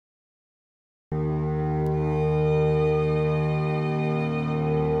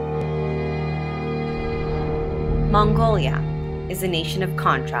Mongolia is a nation of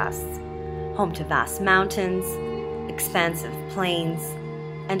contrasts, home to vast mountains, expansive plains,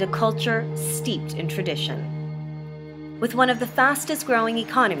 and a culture steeped in tradition. With one of the fastest growing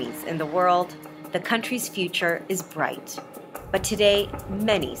economies in the world, the country's future is bright. But today,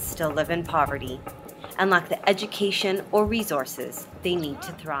 many still live in poverty and lack the education or resources they need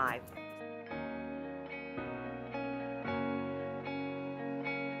to thrive.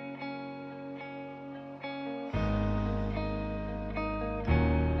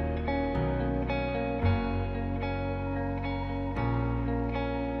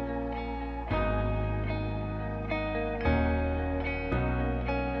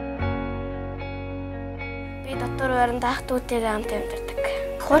 Дотор барин даах дүүтэйгээ хамт амьдардаг.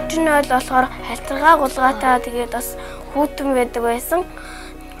 Хуучин ойл болохоор халтаргаа гулгаатай тэгээд бас хүүтэн байдаг байсан.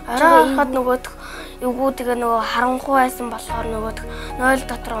 Орой хахад нөгөөд эвгүүдгээ нөгөө харанхуй байсан болохоор нөгөөд нойл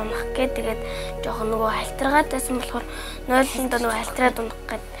дотор унах гээд тэгээд жоохон нөгөө халтаргаад байсан болохоор нойлондоо нөгөө хальтраад унах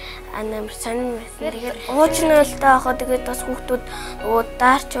гээд амар сонин байсан. Тэгээд хуучин ойлтой ахаа тэгээд бас хүүхдүүд нөгөө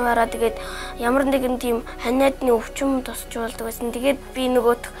даарч яваараа тэгээд ямар нэгэн тийм ханиадны өвчин тусч болдог байсан. Тэгээд би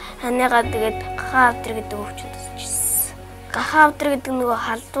нөгөөд ханиагаа тэгээд гахаа авдэр гэдэг өвчин тусчихсан. Гахаа авдэр гэдэг нөгөө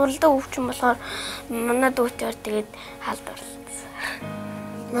халдварлаг өвчин болохоор манай дүүтээр тэгээд халдварлагдсан.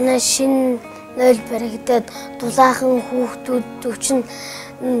 Манай шинэ нойл баригдаад дулаахан хүүхдүүд өвчин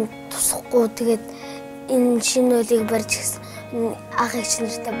тусахгүй тэгээд энэ шинэ нойлыг барьж гисэн ах эгч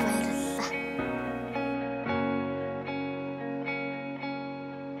нартай баярлалаа.